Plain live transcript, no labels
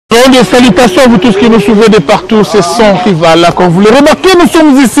Des salutations à vous tous qui nous suivez de partout, c'est son rival. Comme vous le remarquez, nous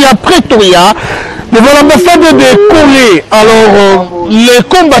sommes ici à Pretoria, devant l'ambassade de Corée. Alors, les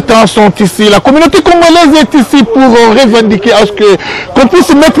combattants sont ici, la communauté congolaise est ici pour revendiquer à ce qu'on puisse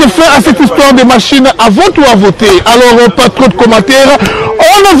mettre fin à cette histoire de machine à vote ou à voter. Alors, pas trop de commentaires.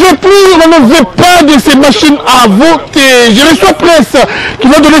 On ne veut plus, on ne veut pas de ces machines à voter. Je reçois Presse qui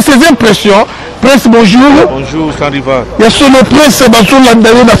va donner ses impressions. Presse, bonjour. Bonjour, ça arrive. Il y a son presse,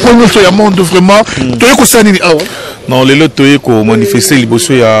 il monde vraiment. Non, les lots ont manifesté il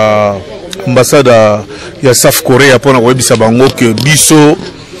y a l'ambassade, il y a South Corée, pour que biso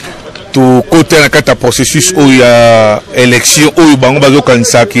tout côté dans processus où il y a élection, où il y a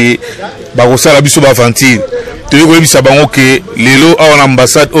candidat qui va biso aventure. Tu vois que les lots à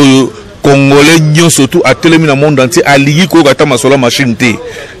l'ambassade Congolais surtout à télé dans le monde entier à ligi ko gata masola machine té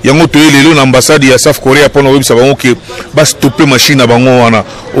yango to lelo na ambassade ya South Corée pour nous savoir que ba stopper machine na bango wana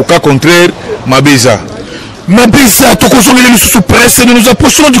au cas contraire mabeza sous presse nous nous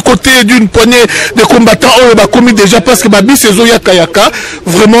approchons du côté d'une poignée de combattants on va commis déjà parce que babi sezo ya kayaka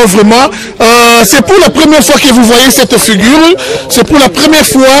vraiment c'est pour la première fois que vous voyez cette figure, c'est pour la première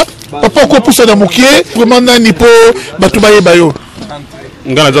fois papa ko poussa na mokie vraiment nani po batubaye bayo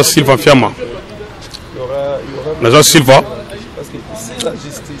Naza Silva Fiama. Naza Silva.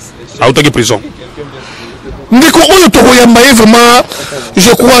 Autaki prison. Ndiko oyo tokoyambaye vraiment je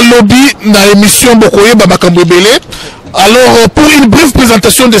crois lobby na émission bokoye babakambo ebele. Alors pour une brève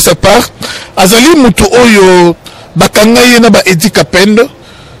présentation de sa part, azali mutu oyo bakangaye na ba Edi Kapendo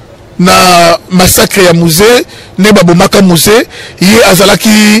na massacre ya musée ne babomaka musée ye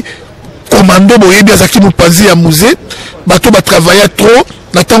azalaki commando boyebi azaki mopanzi ya musée bato ba travailler trop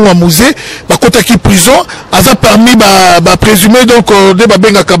na tango ya musée bakota ki prison aza parmi ba présumé donc de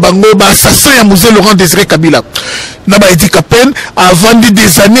babenga kabango ba assassin ya musée Laurent Désiré Kabila na ba Edi Kapendo a vendu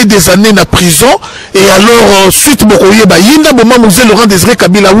des années na prison et alors suite bokoye ba yinda boma musée Laurent Désiré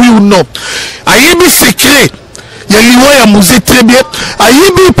Kabila oui ou non ayebi secret ya liwa ya musée très bien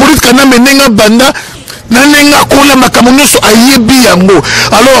ayebi politique kana menenga banda nanenga kola makambo nyonso ayebi yango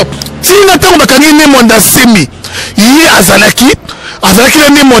alors tina tango bakangi ne monda semi ye azalaki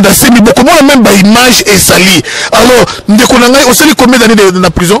ne monda semi beaucoup moins même ba image et sali alors ndeko na ngai osali combien d'années na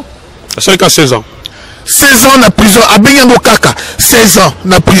prison ça fait 16 ans 16 ans na prison abenyango kaka 16 ans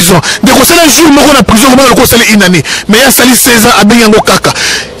na prison ndeko sala jour moko na prison comment ko sali une année mais ya sali 16 ans abenyango kaka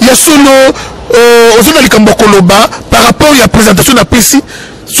ya solo ozona likambo koloba par rapport ya présentation na pesi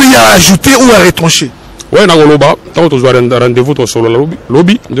ce y a ajouté ou à retrancher. Ouais, na koloba, tant que tu as rendez-vous ton solo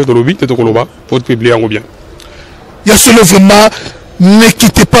lobby, tu es koloba pour publier en bien. Il y a solo vraiment, ne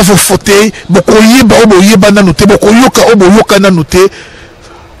quittez pas vos fauteuils, bokoye ba oboye bana noté, bokoyoka oboyoka na noté,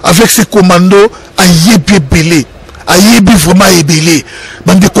 avec ces commandos, ayebi belé, ayebi vraiment ebelé,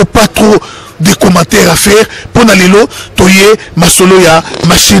 bandeko pas trop de commentaires à faire, pour nalelo, toye masolo ya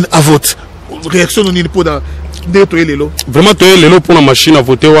machine à vote. Réaction non pour dans vraiment pour la machine à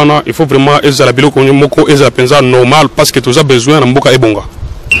voter il faut vraiment normal parce que tu as besoin de mboka ebonga.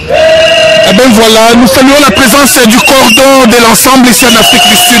 Et bien voilà, nous saluons la présence du cordon de l'ensemble ici en Afrique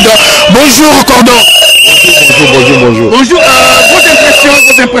du Sud. Bonjour cordon. Bonjour. Bonjour,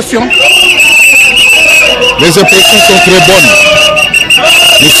 vos impressions. Les impressions sont très bonnes.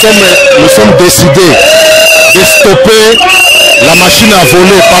 Nous sommes décidés de stopper la machine à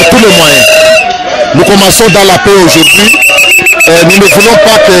voler par tous les moyens. Nous commençons dans la paix aujourd'hui. Nous ne voulons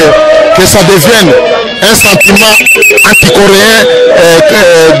pas que ça devienne un sentiment anti-coréen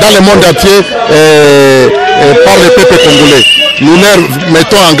dans le monde entier par le peuple congolais. Nous les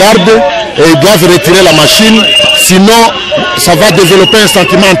mettons en garde et ils doivent retirer la machine. Sinon, ça va développer un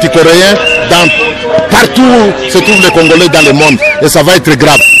sentiment anti-coréen partout où se trouvent les Congolais dans le monde. Et ça va être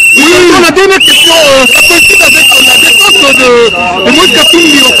grave. Oui, on a une question, ça coïncide avec la défense de Moïse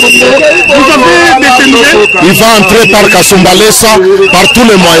Batumbi au Congo. Vous avez déterminé. Il va entrer par Kasumbalesa par tous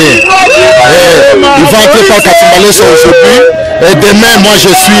les moyens. Il va entrer par Kasumbalesa aujourd'hui. Et demain, moi je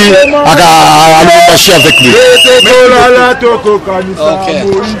suis à Lubumbashi avec lui.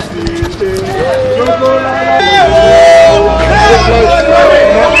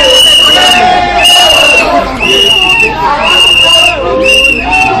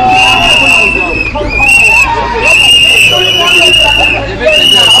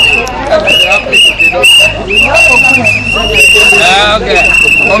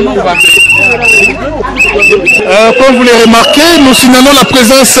 Comme vous l'avez remarqué, nous signalons la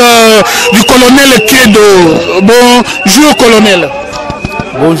présence du colonel Kedo. Bonjour colonel.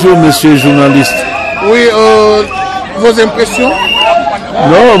 Bonjour monsieur journaliste. Oui, vos impressions?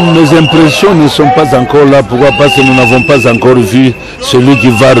 Non, mes impressions ne sont pas encore là. Pourquoi? Parce que nous n'avons pas encore vu celui qui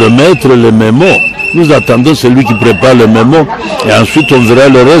va remettre le mémo. Nous attendons celui qui prépare le mémo et ensuite on verra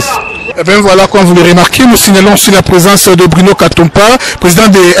le reste. Eh bien voilà, comme vous le remarquez, nous signalons sur la présence de Bruno Katumpa, président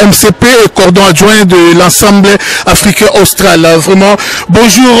de MCP et cordon adjoint de l'ensemble africain austral. Vraiment,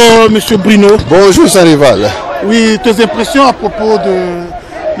 bonjour monsieur Bruno. Bonjour Sarival. Oui, tes impressions à propos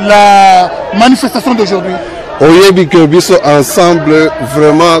de la manifestation d'aujourd'hui? Oyebi que biso ensemble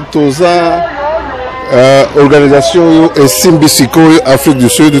vraiment toza organisation et Simbisiko Afrique du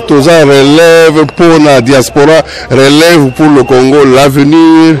Sud, toza relève pour la diaspora, relève pour le Congo,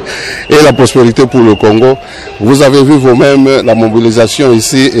 l'avenir et la prospérité pour le Congo. Vous avez vu vous-même la mobilisation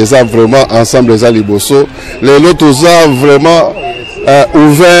ici, et ça vraiment ensemble les Aliboso. Les lots toza vraiment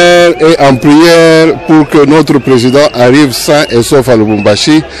ouvert et en prière pour que notre président arrive sain et sauf à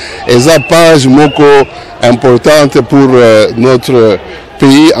Lubumbashi. Et ça page moko importante pour notre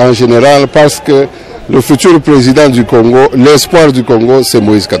pays en général, parce que le futur président du Congo, l'espoir du Congo, c'est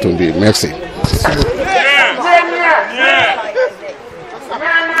Moïse Katumbi. Merci.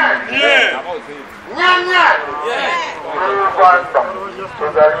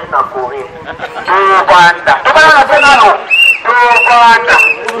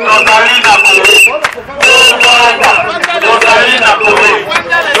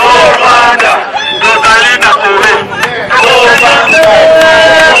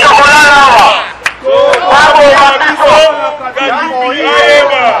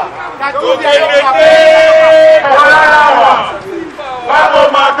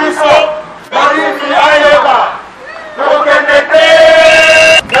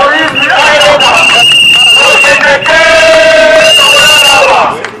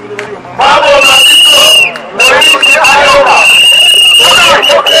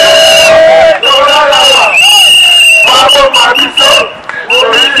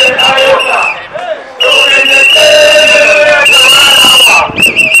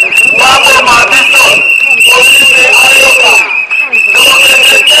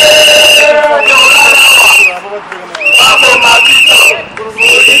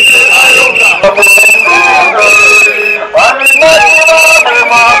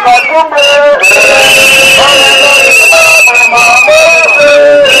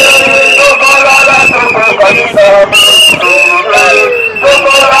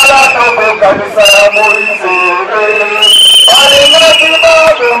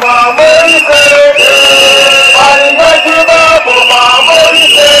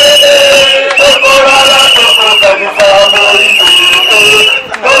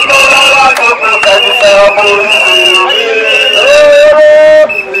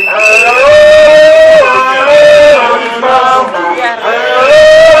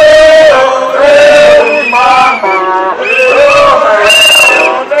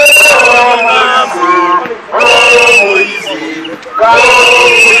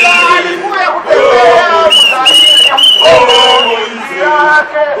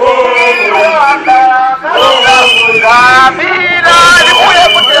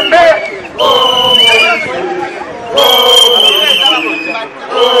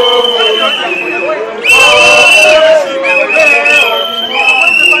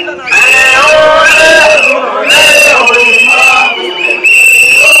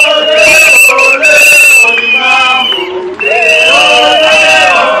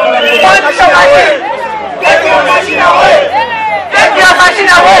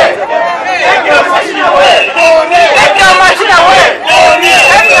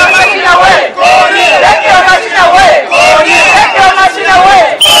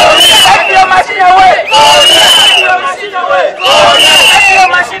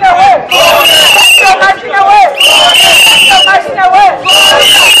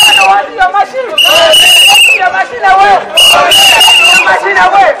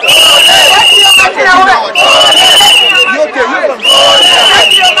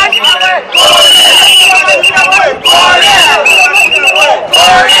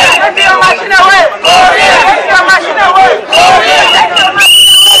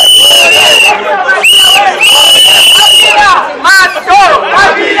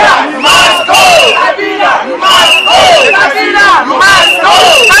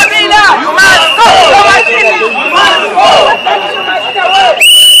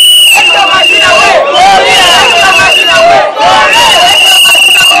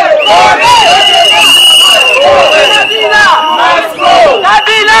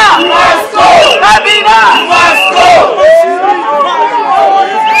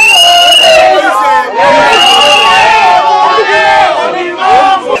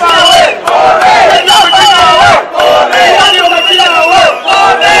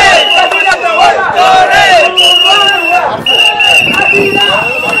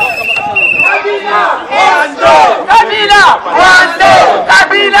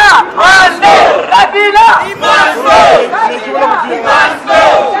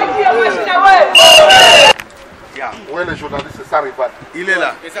 rival. Il est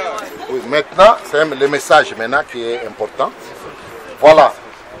là. Oui, maintenant, c'est le message maintenant qui est important. Voilà.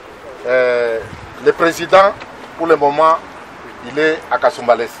 Le président, pour le moment, il est à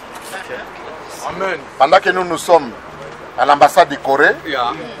Kasumbalès. Amen. Pendant que nous sommes à l'ambassade de Corée,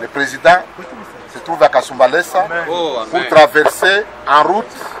 le président se trouve à Kasumbalès pour traverser en route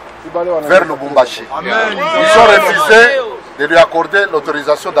vers Lubumbashi. Ils ont refusé de lui accorder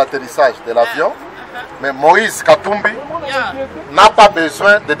l'autorisation d'atterrissage de l'avion. Mais Moïse Katumbi n'a pas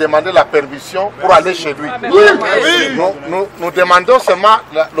besoin de demander la permission pour aller chez lui. Nous demandons seulement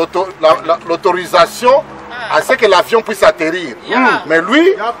l'autorisation à ce que l'avion puisse atterrir. Mais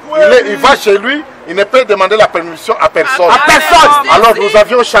lui, il va chez lui, il ne peut demander la permission à personne. Alors nous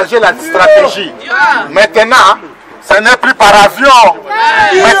avions changé la stratégie. Maintenant, ce n'est plus par avion,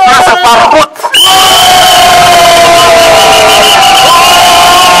 maintenant c'est par route.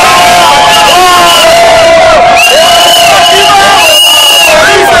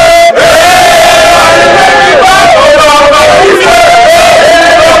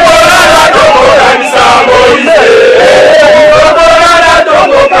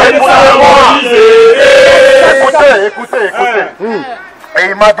 Écoutez. Et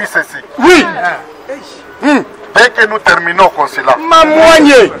il m'a dit ceci. Oui. Dès que nous terminons au consulat,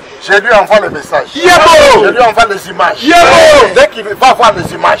 je lui envoie le message. Je lui envoie les images. Dès qu'il va voir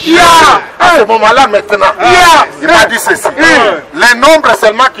les images, à ce moment-là maintenant, il m'a dit ceci. Les nombres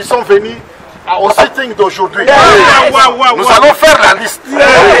seulement qui sont venus au sitting d'aujourd'hui, nous allons faire la liste.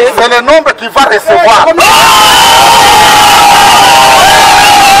 C'est le nombre qu'il va recevoir.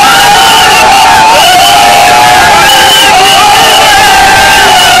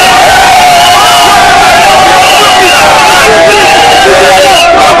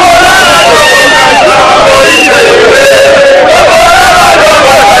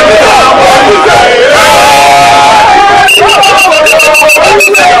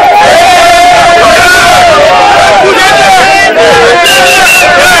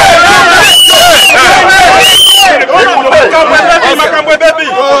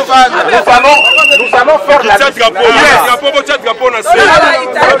 Nous allons faire la liste.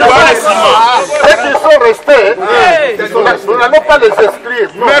 Ceux qui sont restés, nous n'allons pas les exclure.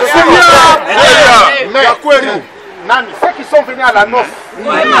 Merci bien. Mais ceux qui sont venus à la noce,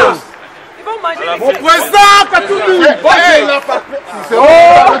 mon président Batumbi,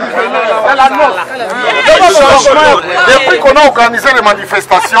 c'est la noce. Depuis qu'on a organisé les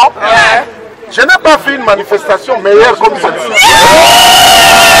manifestations, je n'ai pas vu une manifestation meilleure comme celle-ci.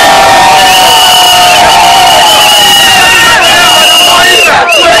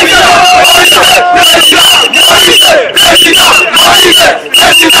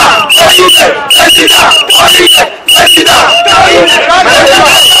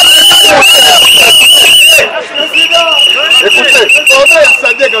 Écoutez,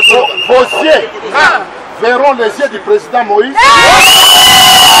 vos yeux verront les yeux du président Moïse.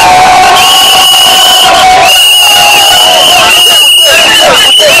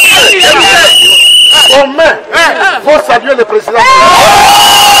 Vos mains vont saluer le président Moïse.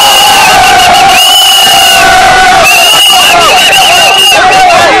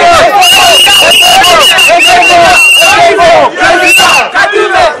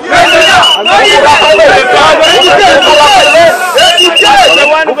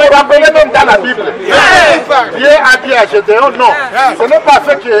 Vous vous rappelez même dans la Bible, Dieu a dit à Gédéon, non, ce n'est pas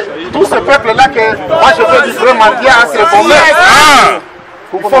fait que tout ce peuple-là que moi je veux livrer mon Dieu entre vos mains.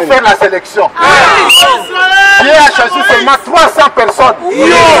 Il faut faire la sélection. Dieu a choisi seulement 300 personnes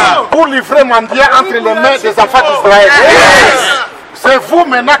pour livrer mon Dieu entre les mains des enfants d'Israël. C'est vous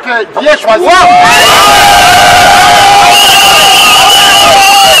maintenant que Dieu choisit.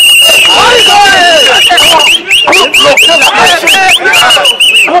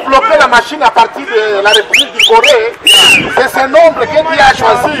 Pour bloquer la machine à partir de la République du Corée, c'est ce nombre que Dieu a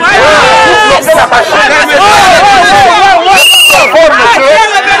choisi pour bloquer la machine.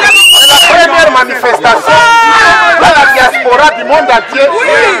 La première manifestation dans la diaspora du monde entier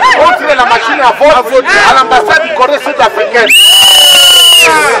contre la machine à vote à l'ambassade du Corée sud-africaine.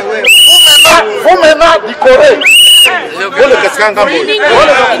 Vous maintenant du Corée,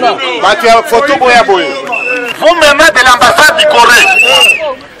 vous menez de l'ambassade du Corée.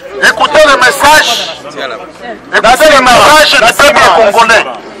 Écoutez le message. Écoutez le message du peuple congolais.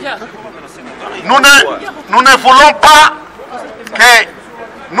 Nous ne voulons pas que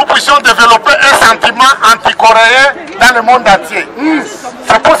nous puissions développer un sentiment anti-coréen dans le monde entier.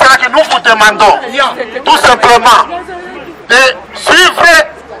 C'est pour cela que nous vous demandons tout simplement de suivre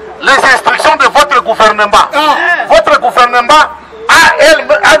les instructions de votre gouvernement. Votre gouvernement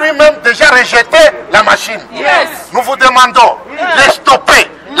a lui-même déjà rejeté la machine. Nous vous demandons de stopper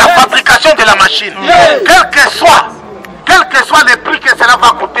la fabrication de la machine. Quel que soit le prix que cela va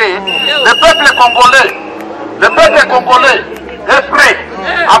coûter, le peuple congolais est prêt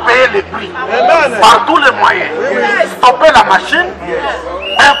à payer les prix par tous les moyens. Stopper la machine,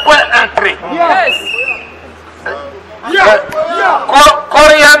 un point, un trait.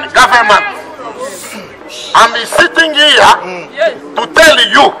 Korean government, I'm sitting here to tell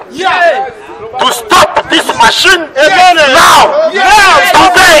you to stop this machine now,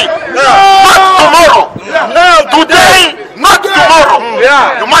 today, not tomorrow. Today, not tomorrow.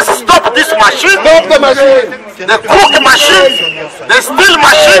 You must stop this machine, the cook machine, the steel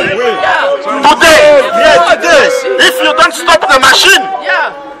machine, today. If you don't stop the machine,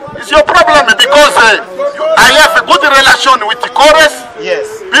 it's your problem, because I have a good relation with the Coree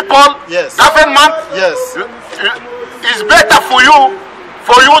people, government. It's better for you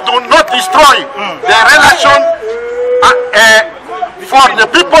to not destroy the relation for the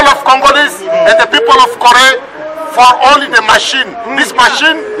people of Congolese and the people of Coree for only the machine. This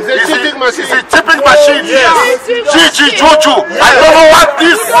machine is a tipping machine. Gigi Juju. I don't know what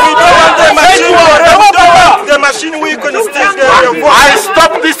this is. The machine we can still I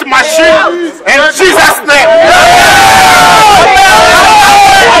stop this machine in Jesus' name.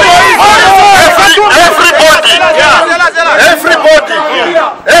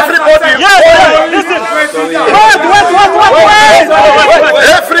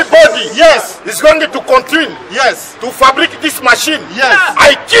 Everybody is going to continue to fabricate this machine.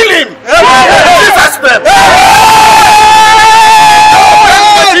 I kill him in Jesus' name.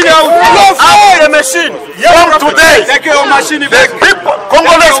 the machine. From today, the people,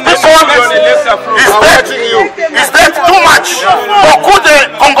 Congolese people is dead too much. Beaucoup de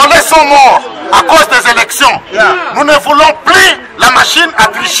Congolais sont morts à cause des élections. Nous ne voulons plus la machine à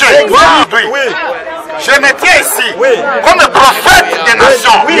tricher. Je me tiens ici comme un prophète des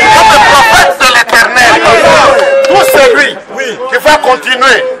nations, comme un prophète de l'Éternel. Tout celui qui va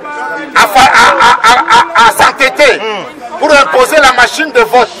continuer à s'entêter pour imposer la machine de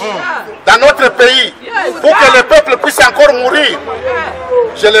vote dans notre pays, pour que le peuple puisse encore mourir,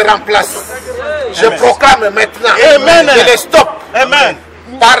 je le remplace. Je proclame maintenant, je le stoppe.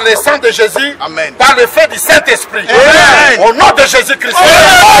 Par le sang de Jésus, par le fait du Saint-Esprit. Au nom de Jésus-Christ.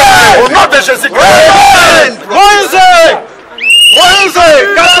 Au nom de Jésus-Christ.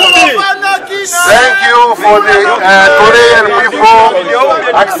 Thank you for the Korean people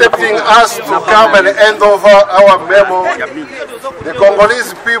accepting us to come and hand over our memo. The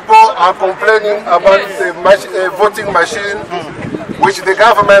Congolese people are complaining about the voting machine which the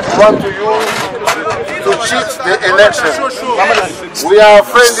government wants to use to cheat the election. We are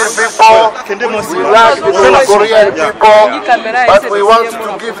friendly people, we like the Korean people, but we want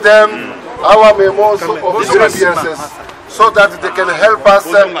to give them our memos of grievances, so that they can help us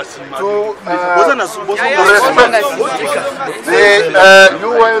to respect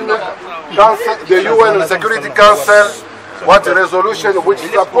the UN Security Council, what resolution which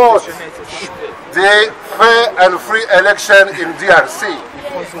supports the fair and free election in DRC.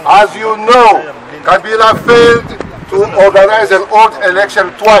 As you know, Kabila failed to organize an old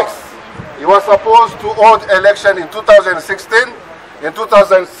election twice. He was supposed to hold election in 2016, in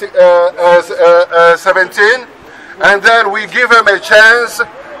 2017, and then we give him a chance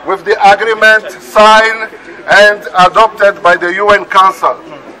with the agreement signed and adopted by the UN Council.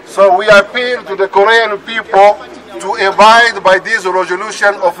 So we appeal to the Korean people to abide by this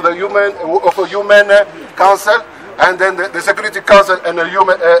resolution of the UN Council and then the Security Council and the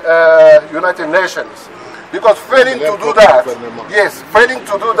United Nations. Because failing to do that, failing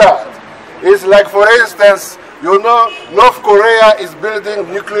to do that is like, for instance, you know, North Korea is building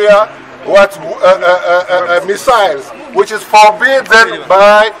nuclear missiles, which is forbidden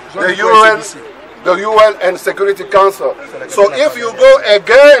by the UN and Security Council. So if you go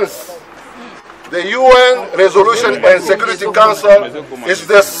against the UN resolution and Security Council, it's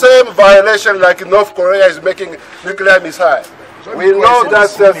the same violation like North Korea is making nuclear missiles. We know that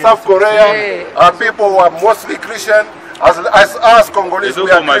South Korea are people who are mostly Christian. As us Congolese,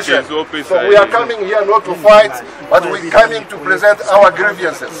 we are Christian. So we are coming here not to fight, but we're coming to present our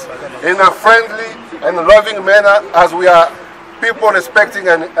grievances in a friendly and loving manner, as we are people respecting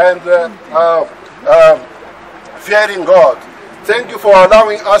and fearing God. Thank you for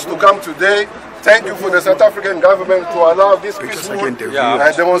allowing us to come today. Thank you for the South African government to allow this peaceful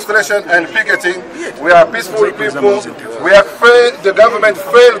demonstration and picketing. We are peaceful people. We have failed, the government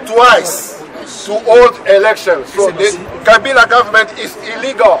failed twice to hold elections. So the Kabila government is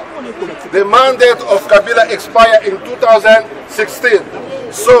illegal. The mandate of Kabila expired in 2016.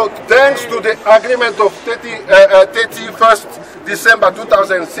 So thanks to the agreement of 31st December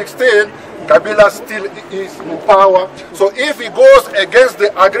 2016, Kabila still is in power. So if he goes against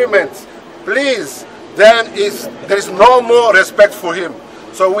the agreements, please, then there is no more respect for him.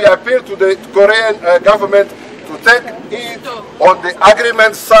 So we appeal to the Korean government to take it on the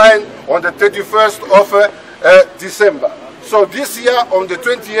agreement signed on the 31st of December. So this year, on the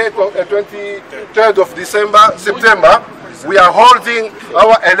 23rd of September, we are holding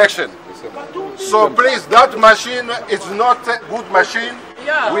our election. So please, that machine is not a good machine.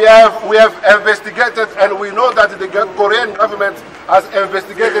 We have investigated, and we know that the Korean government has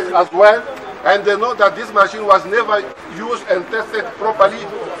investigated as well, and they know that this machine was never used and tested properly.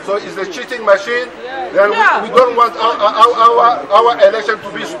 So it's a cheating machine. Then we don't want our election to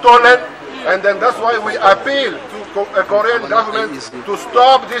be stolen, and then that's why we appeal to the Korean government to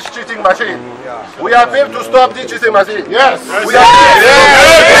stop this cheating machine. We appeal to stop this cheating machine. Yes. We take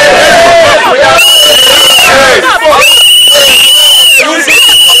the machine away.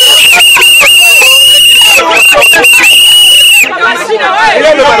 Take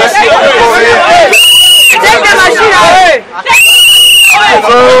the machine away. Take the machine away.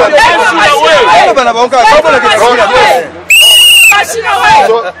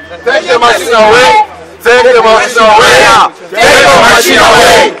 Take the machine away. Take the machine away. Take the machine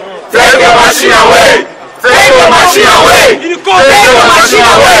away. Take the machine away. Take the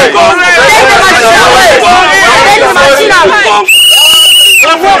machine away.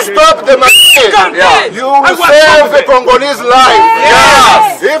 If you stop the machine, you will save the Congolese life.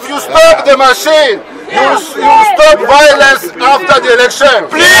 Yes. If you stop the machine, you will stop violence after the election.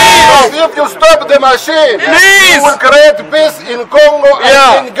 Please. If you stop the machine, you will create peace in Congo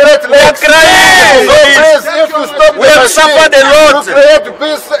and in Great Lakes. So please, if you stop the machine, you create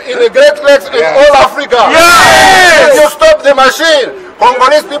peace in the Great Lakes and all Africa. If you stop the machine,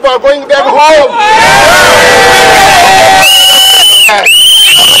 Congolese people are going back home.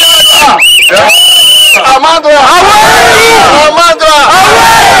 Amandra! Amandra!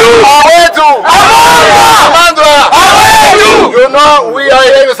 You know, we are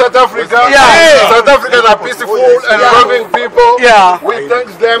here in South Africa. South Africans are peaceful and loving people. We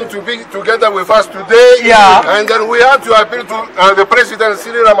thank them to be together with us today. And then we have to appeal to the President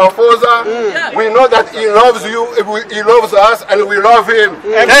Cyril Ramaphosa. We know that he loves you, he loves us, and we love him.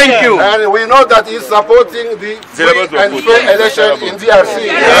 Thank you. And we know that he's supporting the free and fair election in DRC.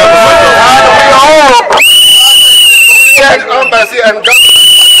 And we hope the embassy and government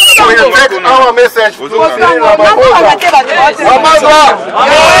will take our message to Cyril Ramaphosa. Amandra!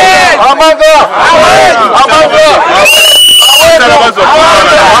 Amandra!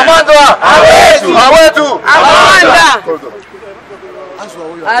 Amandra!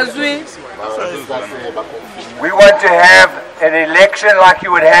 We want to have an election like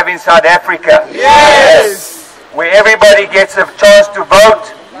you would have in South Africa. Yes! Where everybody gets a chance to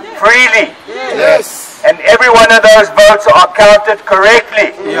vote freely. Yes! And every one of those votes are counted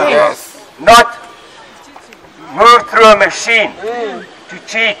correctly. Yes! Not moved through a machine to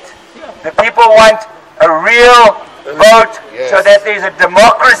cheat. The people want a real vote so that there's a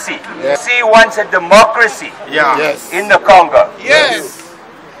democracy. See, wants a democracy in the Congo. Yes!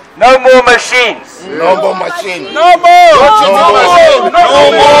 No more machines. No more machine. No more. No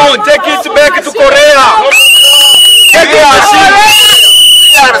more. Take it back to Coree. Take the machine.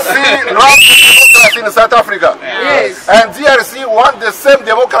 DRC loves democracy in South Africa. Yes. And DRC want the same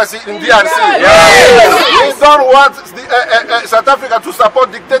democracy in DRC. Yes. We don't want South Africa to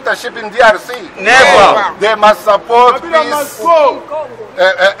support dictatorship in DRC. Never. They must support peace,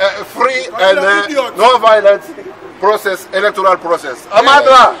 free and non-violent process, electoral process.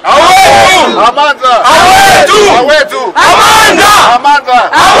 Amandra! Amandra! Amandra!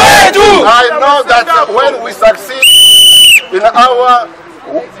 I know that when we succeed in our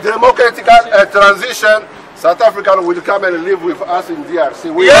democratic transition, South Africa will come and live with us in DRC.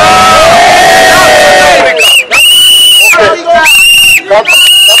 We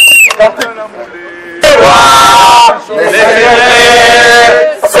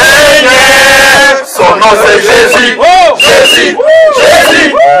Seigneur, son nom c'est Jésus. Jésus,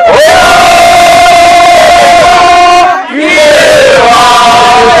 Jésus. Oh, il est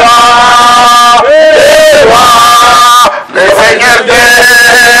roi, le Seigneur des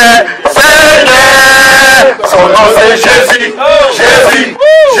Seigneurs. Son nom c'est Jésus. Jésus,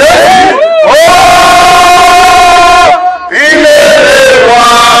 Jésus. Oh, il est roi.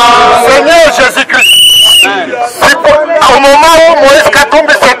 Seigneur Jésus-Christ. Au moment où Moïse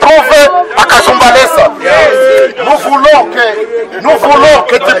Katumbi se trouve à Kasumbalesa, nous voulons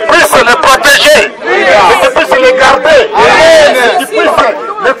que tu puisses le protéger, que tu puisses le garder, que tu puisses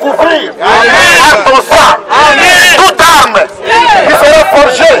le couvrir par ton sang. Toute arme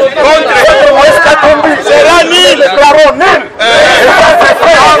projet contre Moïse Katumbi sera nul. Déclarons nul.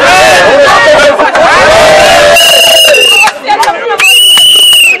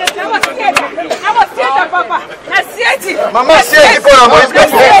 Maman, si elle pour la Moïse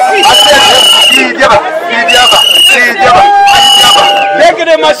Katumbi. Dès que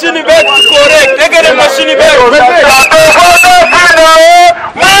les machines bêtes correctes, dès que les machines bêtes.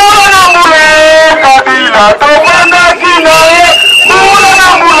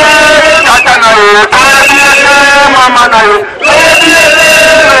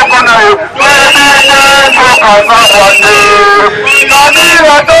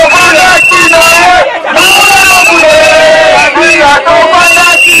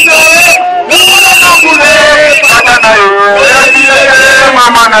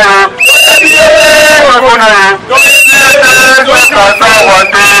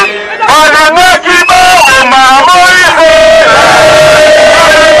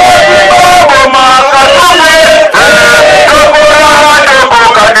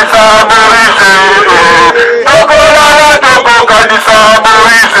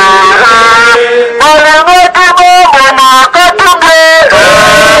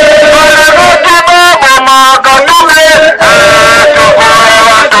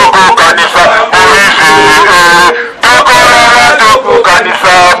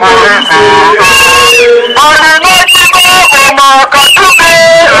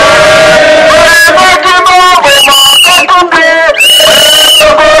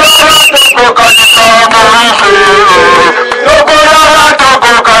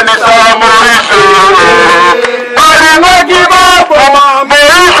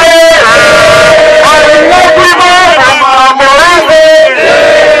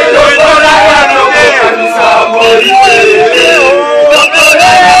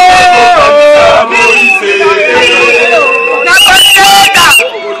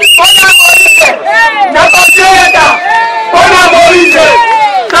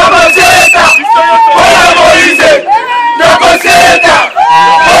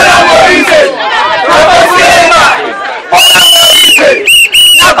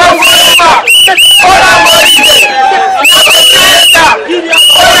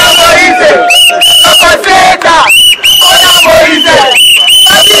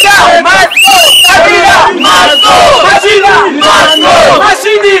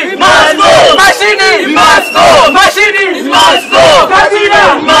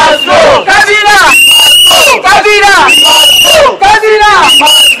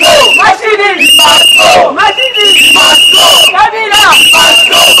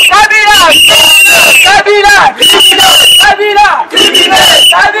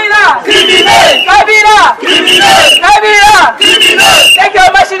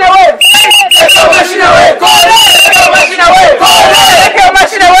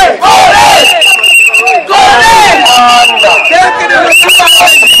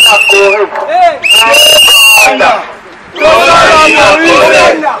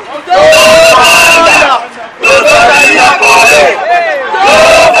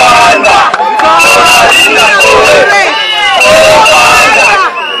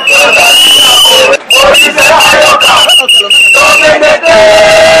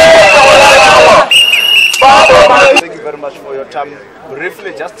 Thank you very much for your time.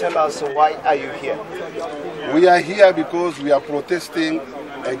 Briefly, just tell us, why are you here? We are here because we are protesting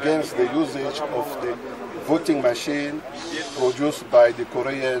against the usage of the voting machine produced by the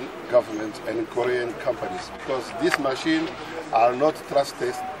Korean government and Korean companies. Because these machines are not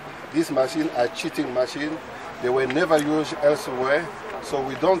trusted. These machines are cheating machines. They were never used elsewhere. So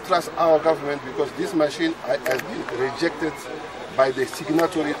we don't trust our government because this machine has been rejected by the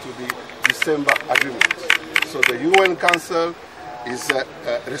signatory to the December agreement. So the UN Council is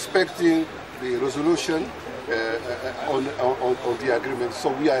respecting the resolution on the agreement. So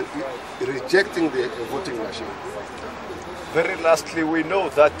we are rejecting the voting machine. Very lastly, we know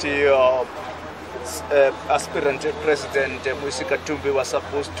that aspirant President Moïse Katumbi was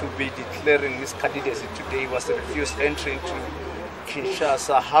supposed to be declaring his candidacy today. He was refused entry into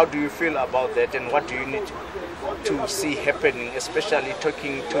Kinshasa. How do you feel about that, and what do you need to see happening, especially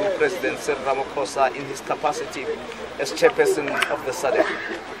talking to President Cyril Ramaphosa in his capacity as chairperson of the SADC?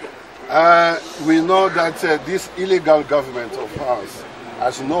 We know that this illegal government of ours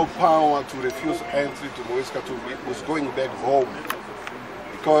has no power to refuse entry to Moïse Katumbi, who's going back home,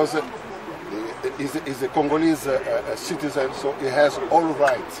 because he's a Congolese citizen, so he has all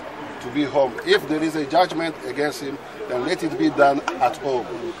right to be home. If there is a judgment against him, then let it be done at home.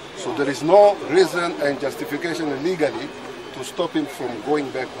 So there is no reason and justification legally to stop him from going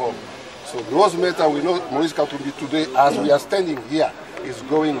back home. So those matters, we know Moïse Katumbi today, as we are standing here, is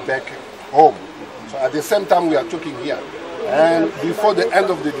going back home. So at the same time we are talking here, and before the end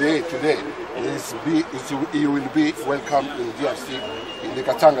of the day today, he will be welcome in DRC, in the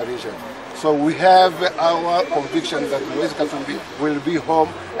Katanga region. So we have our conviction that Moise Katumbi will be home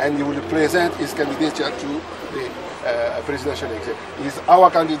and he will present his candidature to the presidential exam. He's our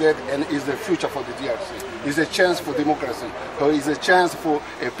candidate and is the future for the DRC. It's a chance for democracy. So it's a chance for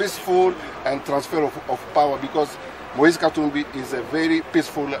a peaceful and transfer of power, because Moise Katumbi is a very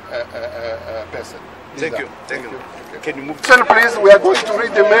peaceful person. Thank you. Thank you. Can you move? Sir, please, we are going to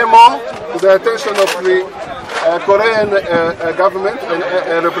read the memo to the attention of the Korean government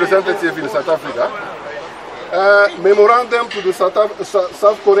and representative in South Africa. Memorandum to the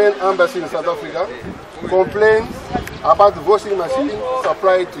South Korean embassy in South Africa complains about the voting machine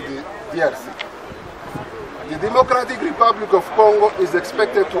supplied to the DRC. The Democratic Republic of Congo is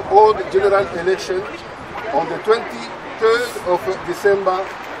expected to hold general elections on the 23rd of December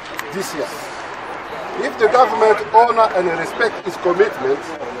this year. If the government honor and respect its commitments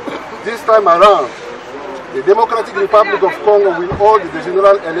this time around, the Democratic Republic of Congo will hold the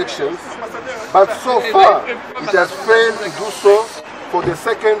general elections, but so far it has failed to do so for the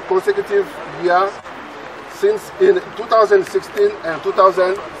second consecutive year since in 2016 and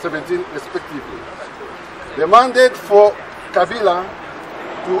 2017 respectively. The mandate for Kabila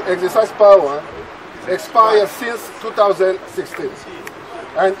to exercise power expired since 2016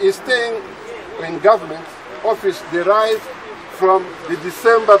 and is staying in government office derived from the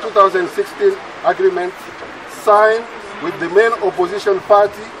December 2016 agreement signed with the main opposition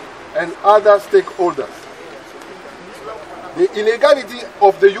party and other stakeholders. The illegality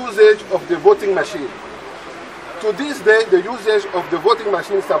of the usage of the voting machine. To this day, the usage of the voting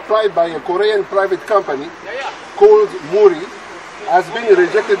machine supplied by a Korean private company called Muri has been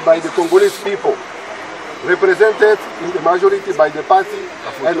rejected by the Congolese people, represented in the majority by the party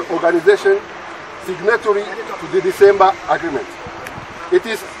and organization signatory to the December agreement. It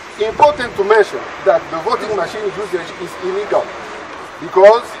is important to mention that the voting machine usage is illegal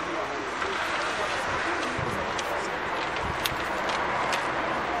because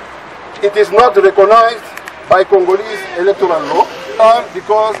it is not recognized by Congolese electoral law, or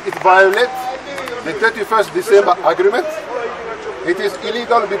because it violates the 31st December agreement. It is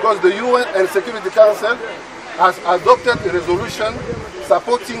illegal because the UN and Security Council has adopted a resolution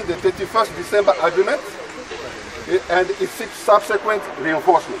supporting the 31st December agreement and its subsequent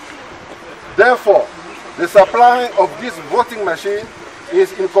reinforcement. Therefore, the supply of this voting machine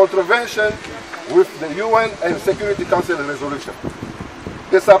is in contravention with the UN and Security Council resolution.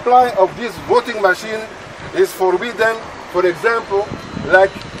 The supply of this voting machine is forbidden, for example,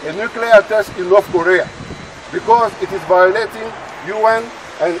 like a nuclear test in North Korea, because it is violating UN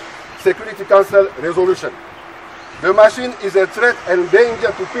and Security Council resolution. The machine is a threat and danger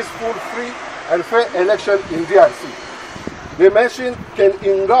to peaceful, free and fair election in DRC. The machine can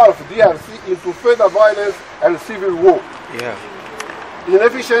engulf DRC into further violence and civil war.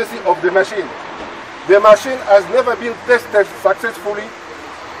 Inefficiency of the machine. The machine has never been tested successfully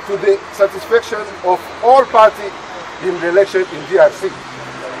to the satisfaction of all parties in the election in DRC.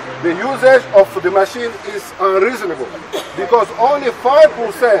 The usage of the machine is unreasonable because only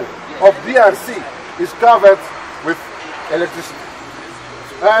 5% of DRC is covered with electricity,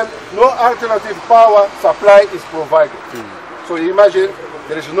 and no alternative power supply is provided. So you imagine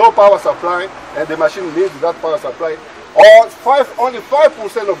there is no power supply and the machine needs that power supply, or only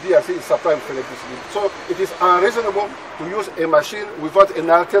 5% of DRC is supplied with electricity. So it is unreasonable to use a machine without an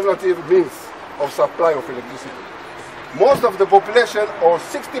alternative means of supply of electricity. Most of the population, or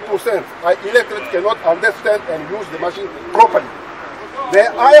 60%, are illiterate, cannot understand and use the machine properly. The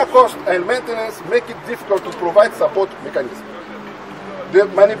higher cost and maintenance make it difficult to provide support mechanism. The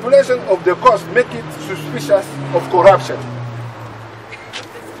manipulation of the cost make it suspicious of corruption.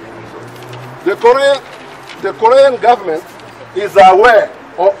 The Korean government is aware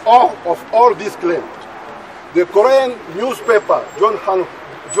of all these claims. The Korean newspaper, John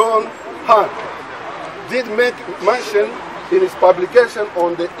Han, did make mention in its publication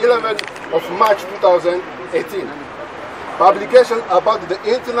on the 11th of March 2018. Publication about the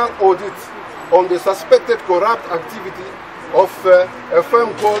internal audit on the suspected corrupt activity of a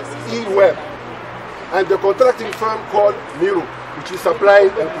firm called eWeb and the contracting firm called Miru, which is supplying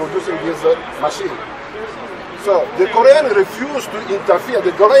and producing this machine. So the Korean refused to interfere,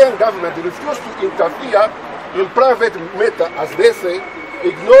 the Korean government refused to interfere in private matter, as they say,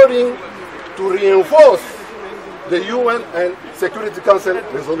 ignoring to reinforce the UN and Security Council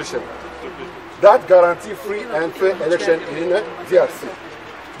resolution that guarantee free and fair election in DRC.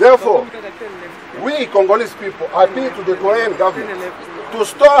 Therefore, we Congolese people appeal to the Korean government to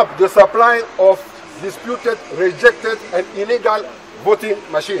stop the supply of disputed, rejected and illegal voting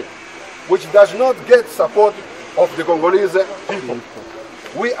machine, which does not get support of the Congolese people.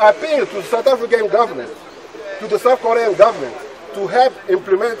 We appeal to the South African government, to the South Korean government, to help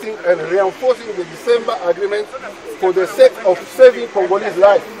implementing and reinforcing the December agreement for the sake of saving Congolese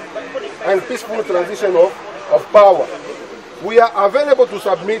life and peaceful transition of power. We are available to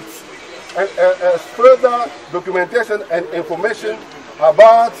submit further documentation and information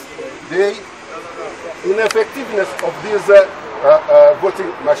about the ineffectiveness of this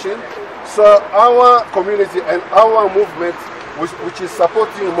voting machine. So our community and our movement, which is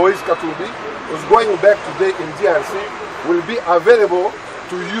supporting Moise Katumbi, who's going back today in DRC, will be available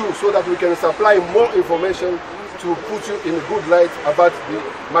to you so that we can supply more information to put you in a good light about the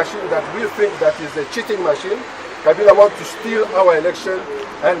machine that we think that is a cheating machine. Kabila wants to steal our election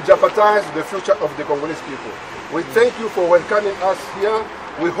and jeopardize the future of the Congolese people. We thank you for welcoming us here.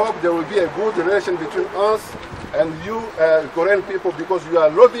 We hope there will be a good relation between us and you, Korean people, because you are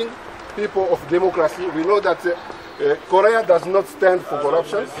loving people of democracy. We know that Korea does not stand for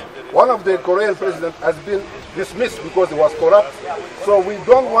corruption. One of the Korean presidents has been dismissed because he was corrupt. So we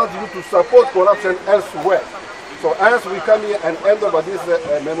don't want you to support corruption elsewhere. So as we come here and end over this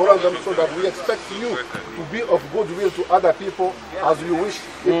memorandum, so that we expect you to be of goodwill to other people as you wish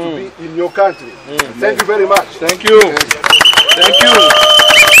it to be in your country. Thank you very much. Thank you. Thank you.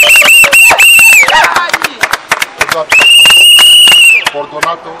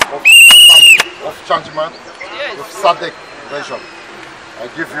 Coordinator of changement of SADC region. I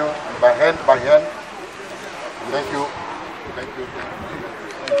give you by hand. Thank you. Thank you.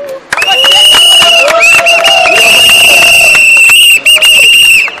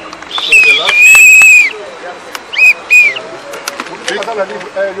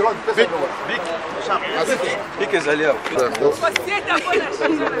 Big is alive.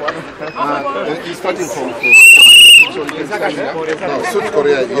 He's starting from so you can stand here. No, South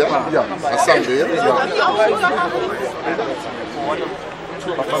Korea here. Yeah. Assam there.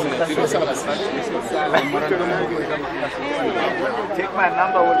 Take my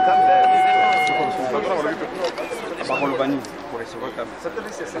number, will come there.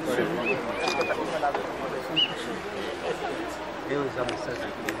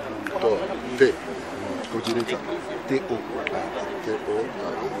 T. Kujirica. T-O.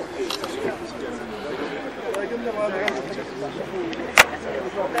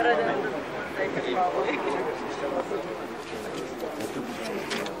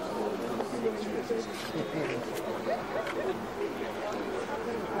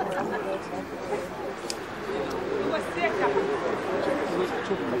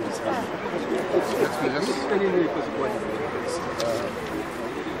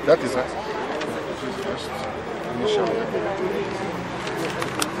 That is us.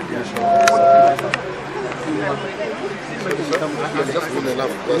 Just good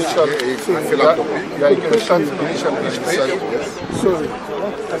enough. Yeah, you can start initial each page. Sorry.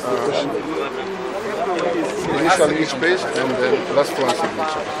 Initial each page and then last one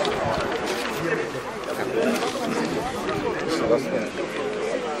signature.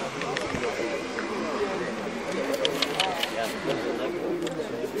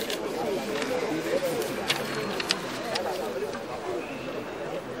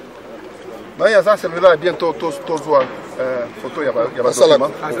 Ça celui-là bientôt tous voir photo ya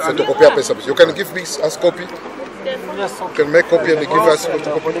document. Photocopy après ça. You can give me as copy. You can make copy and give us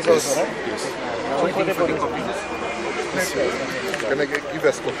photocopy. Yes. Can I give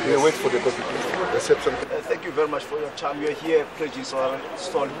us copy? We wait for the copy. Reception. Thank you very much for your time. We are here pledging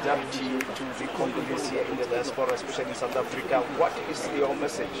solidarity to the Congolais here in the diaspora, especially in South Africa. What is your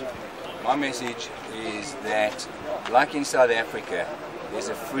message? My message is that, like in South Africa, there's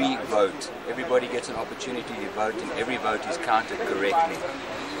a free vote. Everybody gets an opportunity to vote and every vote is counted correctly.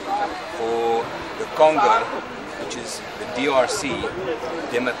 For the Congo, which is the DRC,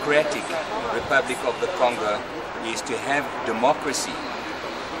 Democratic Republic of the Congo, is to have democracy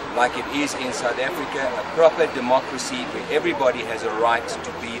like it is in South Africa, a proper democracy where everybody has a right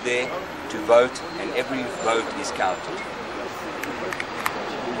to be there, to vote, and every vote is counted.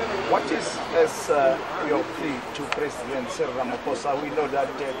 What is your plea to President Cyril Ramaphosa? We know that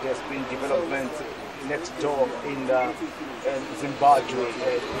there's been development next door in Zimbabwe.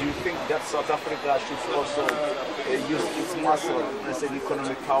 Do you think that South Africa should also use its muscle as an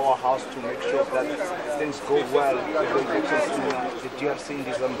economic powerhouse to make sure that things go well with the elections in the DRC in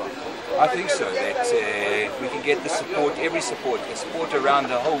December? I think so, that we can get the support, the support around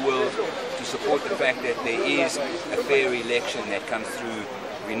the whole world to support the fact that there is a fair election that comes through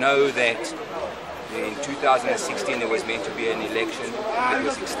We know that in 2016 there was meant to be an election. It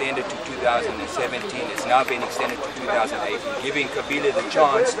was extended to 2017. It's now been extended to 2018, giving Kabila the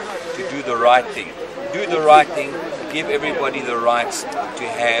chance to do the right thing. Do the right thing, give everybody the rights to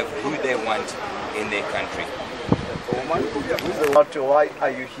have who they want in their country. Why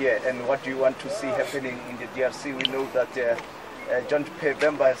are you here and what do you want to see happening in the DRC? We know that John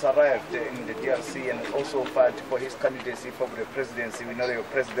Bemba has arrived in the DRC and also filed for his candidacy for the presidency. We know your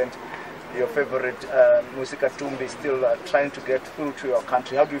president, your favorite, Batumbi, is still trying to get through to your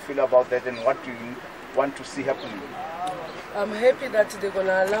country. How do you feel about that and what do you want to see happening? I'm happy that they're going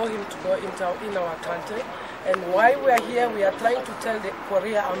to allow him to go in our country. And while we are here, we are trying to tell the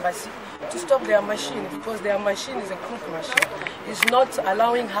Coree embassy to stop their machine, because their machine is a crook machine. It's not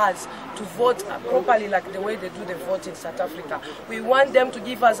allowing us to vote properly like the way they do the vote in South Africa. We want them to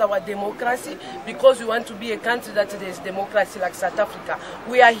give us our democracy because we want to be a country that there is democracy like South Africa.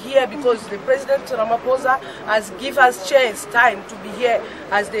 We are here because the President Ramaphosa has given us chance, time to be here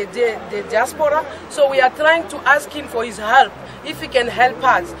as the diaspora. So we are trying to ask him for his help, if he can help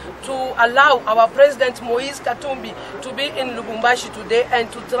us to allow our President Moise Katumbi to be in Lubumbashi today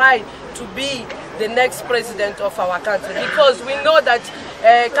and to try to be the next president of our country, because we know that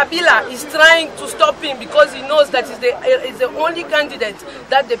Kabila is trying to stop him because he knows that he's the only candidate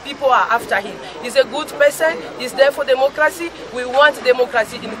that the people are after him. He's a good person, he's there for democracy. We want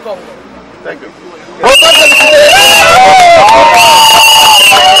democracy in Congo. Thank you.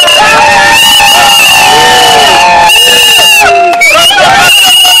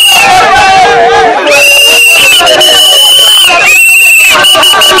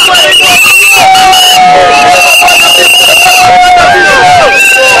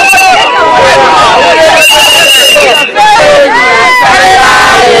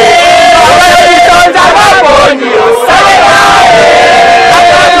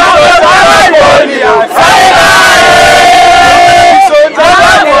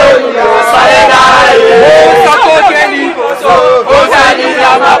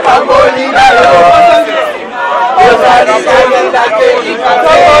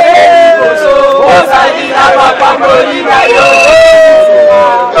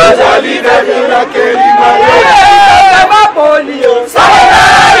 Ozali